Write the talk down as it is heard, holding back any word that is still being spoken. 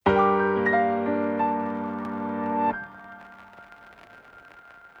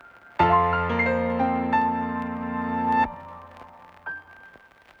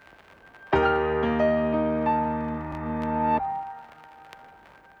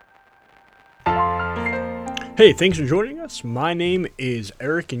Hey, thanks for joining us. My name is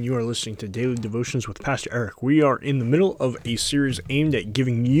Eric, and you are listening to Daily Devotions with Pastor Eric. We are in the middle of a series aimed at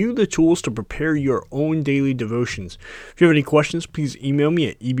giving you the tools to prepare your own daily devotions. If you have any questions, please email me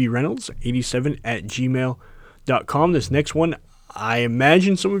at ebreynolds87@gmail.com. This next one, I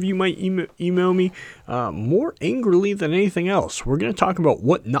imagine some of you might email me more angrily than anything else. We're going to talk about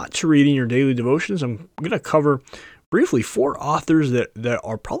what not to read in your daily devotions. I'm going to cover briefly 4 authors that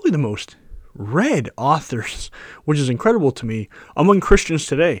are probably the most read authors, which is incredible to me, among Christians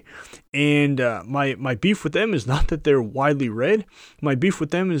today. And my beef with them is not that they're widely read. My beef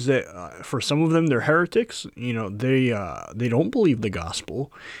with them is that for some of them, they're heretics. You know, they don't believe the gospel,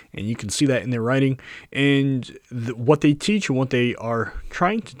 and you can see that in their writing. And what they teach and what they are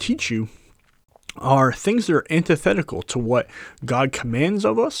trying to teach you are things that are antithetical to what God commands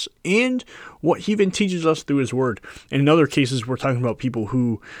of us and what He even teaches us through His Word. And in other cases, we're talking about people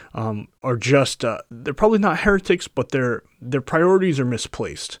who are just, they're probably not heretics, but their priorities are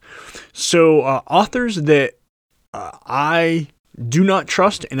misplaced. So authors that I do not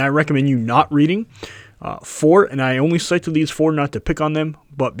trust and I recommend you not reading, 4, and I only cited these 4 not to pick on them,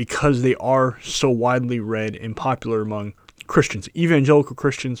 but because they are so widely read and popular among Christians, evangelical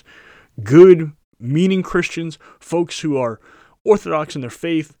Christians, good meaning Christians, folks who are orthodox in their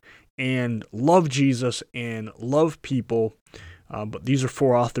faith and love Jesus and love people. But these are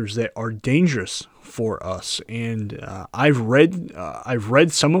 4 authors that are dangerous for us, and I've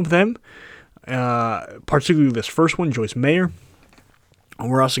read some of them, particularly this first one, Joyce Meyer.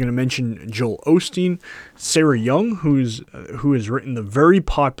 We're also going to mention Joel Osteen, Sarah Young, who has written the very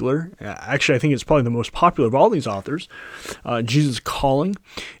popular, actually I think it's probably the most popular of all these authors, Jesus Calling,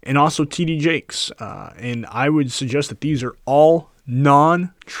 and also T.D. Jakes. And I would suggest that these are all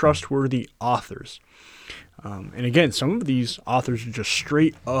non-trustworthy authors. And again, some of these authors are just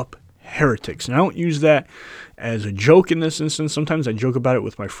straight up heretics. And I don't use that as a joke in this instance. Sometimes I joke about it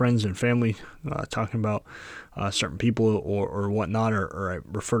with my friends and family, talking about certain people or whatnot, or I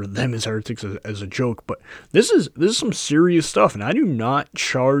refer to them as heretics as a joke. But this is some serious stuff, and I do not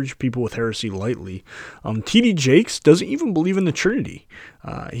charge people with heresy lightly. T.D. Jakes doesn't even believe in the Trinity.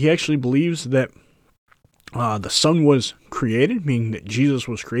 He actually believes that the Son was created, meaning that Jesus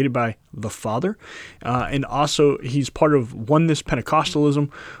was created by the Father. And also, he's part of Oneness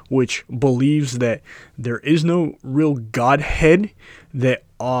Pentecostalism, which believes that there is no real Godhead, that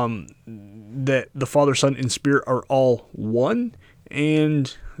the Father, Son, and Spirit are all one.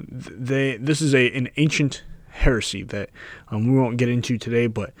 And this is an ancient heresy that we won't get into today,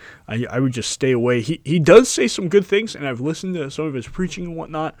 but I would just stay away. He does say some good things, and I've listened to some of his preaching and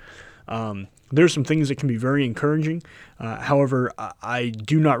whatnot. There's some things that can be very encouraging. However, I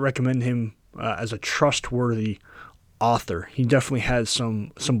do not recommend him as a trustworthy author. He definitely has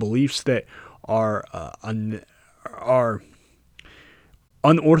some beliefs that are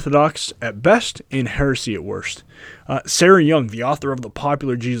unorthodox at best and heresy at worst. Sarah Young, the author of the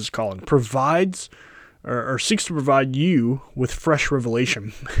popular Jesus Calling, provides or seeks to provide you with fresh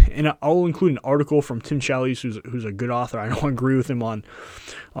revelation. And I'll include an article from Tim Challies, who's a good author. I don't agree with him on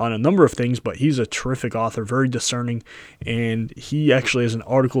a number of things, but he's a terrific author, very discerning, and he actually has an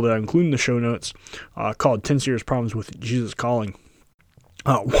article that I include in the show notes called 10 Serious Problems with Jesus Calling.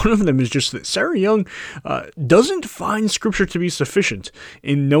 One of them is just that Sarah Young doesn't find Scripture to be sufficient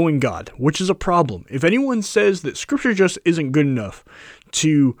in knowing God, which is a problem. If anyone says that Scripture just isn't good enough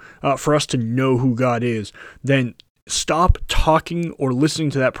for us to know who God is, then stop talking or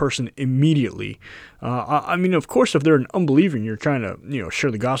listening to that person immediately. I mean, of course, if they're an unbeliever and you're trying to,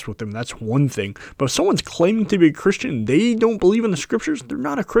 share the gospel with them, that's one thing. But if someone's claiming to be a Christian, they don't believe in the Scriptures, they're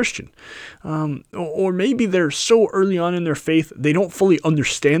not a Christian. Or maybe they're so early on in their faith, they don't fully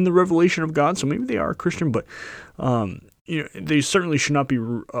understand the revelation of God, so maybe they are a Christian, but they certainly should not be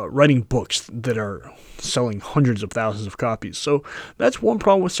writing books that are selling hundreds of thousands of copies. So that's one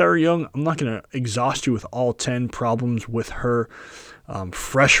problem with Sarah Young. I'm not going to exhaust you with all 10 problems with her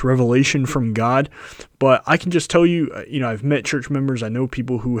fresh revelation from God, but I can just tell you, I've met church members. I know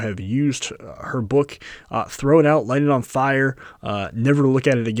people who have used her book, throw it out, light it on fire, never look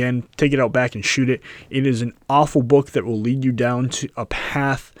at it again, take it out back and shoot it. It is an awful book that will lead you down to a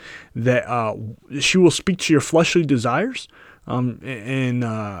path that she will speak to your fleshly desires.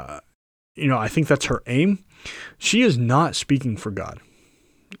 I think that's her aim. She is not speaking for God.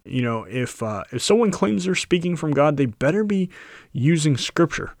 If someone claims they're speaking from God, they better be using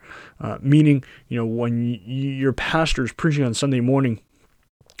Scripture. Meaning, when your pastor is preaching on Sunday morning,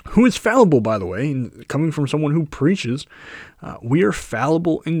 who is fallible, by the way, and coming from someone who preaches, we are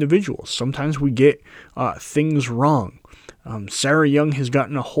fallible individuals. Sometimes we get things wrong. Sarah Young has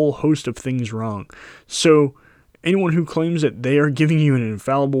gotten a whole host of things wrong. So anyone who claims that they are giving you an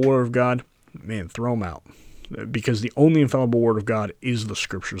infallible word of God, man, throw them out. Because the only infallible word of God is the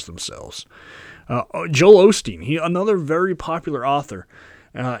scriptures themselves. Joel Osteen, another very popular author,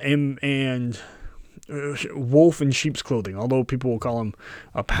 and wolf in sheep's clothing, although people will call him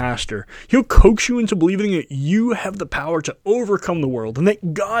a pastor. He'll coax you into believing that you have the power to overcome the world and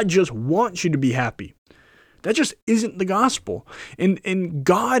that God just wants you to be happy. That just isn't the gospel. And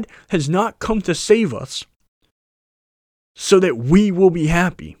God has not come to save us so that we will be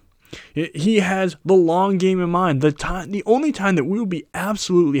happy. He has the long game in mind. The only time that we will be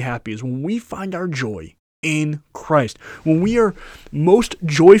absolutely happy is when we find our joy in Christ. When we are most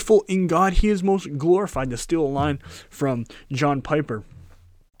joyful in God, He is most glorified. To steal a line from John Piper,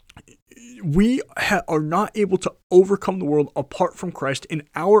 we are not able to overcome the world apart from Christ. And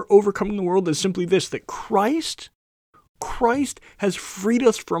our overcoming the world is simply this, that Christ has freed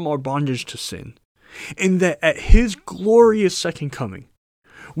us from our bondage to sin. And that at His glorious second coming,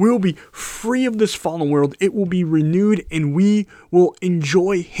 we will be free of this fallen world. It will be renewed and we will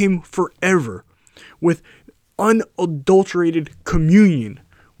enjoy Him forever with unadulterated communion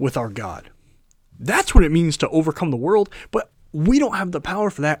with our God. That's what it means to overcome the world, but we don't have the power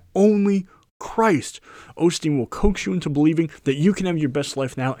for that, only Christ. Osteen will coax you into believing that you can have your best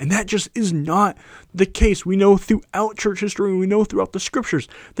life now, and that just is not the case. We know throughout church history, we know throughout the scriptures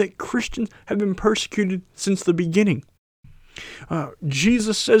that Christians have been persecuted since the beginning.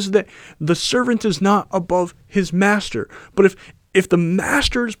 Jesus says that the servant is not above his master. But if the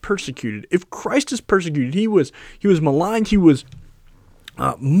master is persecuted, if Christ is persecuted, he was maligned, he was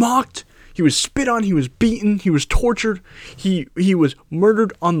mocked, he was spit on, he was beaten, he was tortured, he was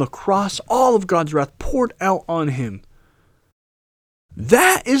murdered on the cross, all of God's wrath poured out on him.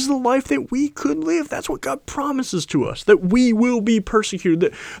 That is the life that we could live. That's what God promises to us, that we will be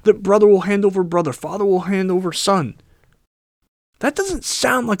persecuted, that brother will hand over brother, father will hand over son. That doesn't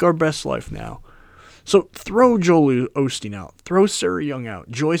sound like our best life now. So throw Joel Osteen out. Throw Sarah Young out.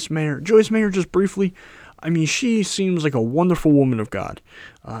 Joyce Meyer. Joyce Meyer, just briefly, I mean, she seems like a wonderful woman of God.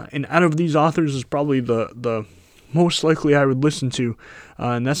 And out of these authors is probably the most likely I would listen to.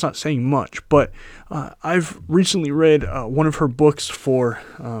 And that's not saying much. But I've recently read one of her books for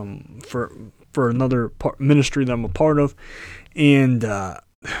another ministry that I'm a part of. And I'll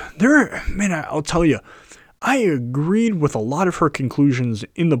tell you, I agreed with a lot of her conclusions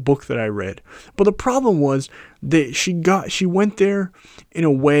in the book that I read. But the problem was that she went there in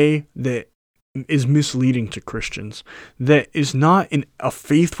a way that is misleading to Christians, that is not a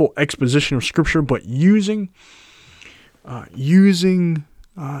faithful exposition of Scripture, but using the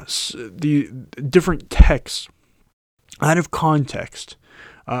different texts out of context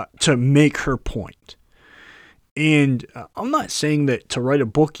to make her point. And I'm not saying that to write a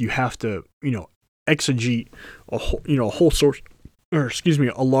book you have to, exegete a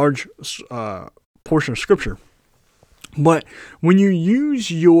large portion of Scripture. But when you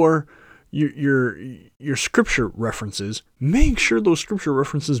use your Scripture references, make sure those Scripture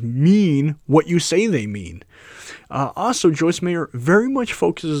references mean what you say they mean. Also, Joyce Meyer very much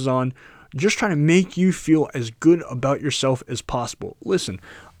focuses on just trying to make you feel as good about yourself as possible. Listen,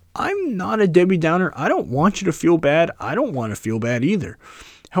 I'm not a Debbie Downer. I don't want you to feel bad. I don't want to feel bad either.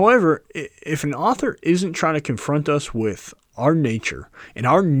 However, if an author isn't trying to confront us with our nature and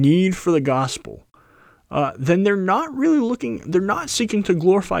our need for the gospel, then they're not seeking to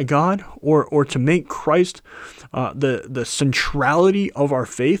glorify God or to make Christ the centrality of our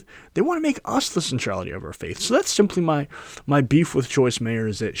faith. They want to make us the centrality of our faith. So that's simply my beef with Joyce Meyer,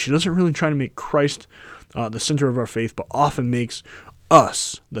 is that she doesn't really try to make Christ the center of our faith, but often makes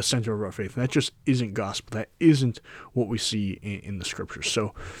us the center of our faith. And that just isn't gospel. That isn't what we see in the Scriptures.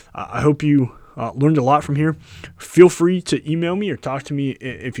 So I hope you learned a lot from here. Feel free to email me or talk to me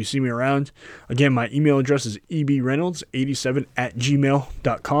if you see me around. Again, my email address is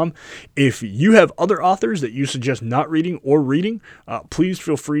ebreynolds87@gmail.com. If you have other authors that you suggest not reading or reading, please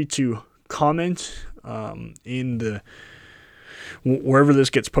feel free to comment in the wherever this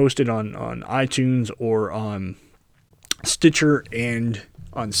gets posted on iTunes or on Stitcher and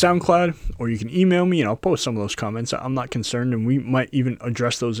on SoundCloud, or you can email me and I'll post some of those comments. I'm not concerned, and we might even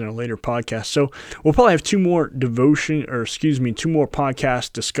address those in a later podcast. So we'll probably have two more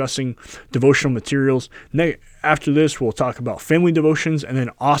podcasts discussing devotional materials. After this, we'll talk about family devotions and then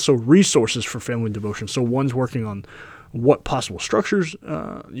also resources for family devotions. So one's working on what possible structures,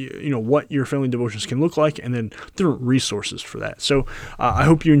 what your family devotions can look like, and then different resources for that. So I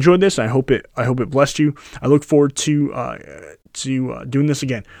hope you enjoyed this. I hope it blessed you. I look forward to doing this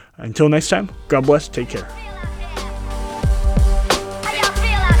again. Until next time, God bless. Take care.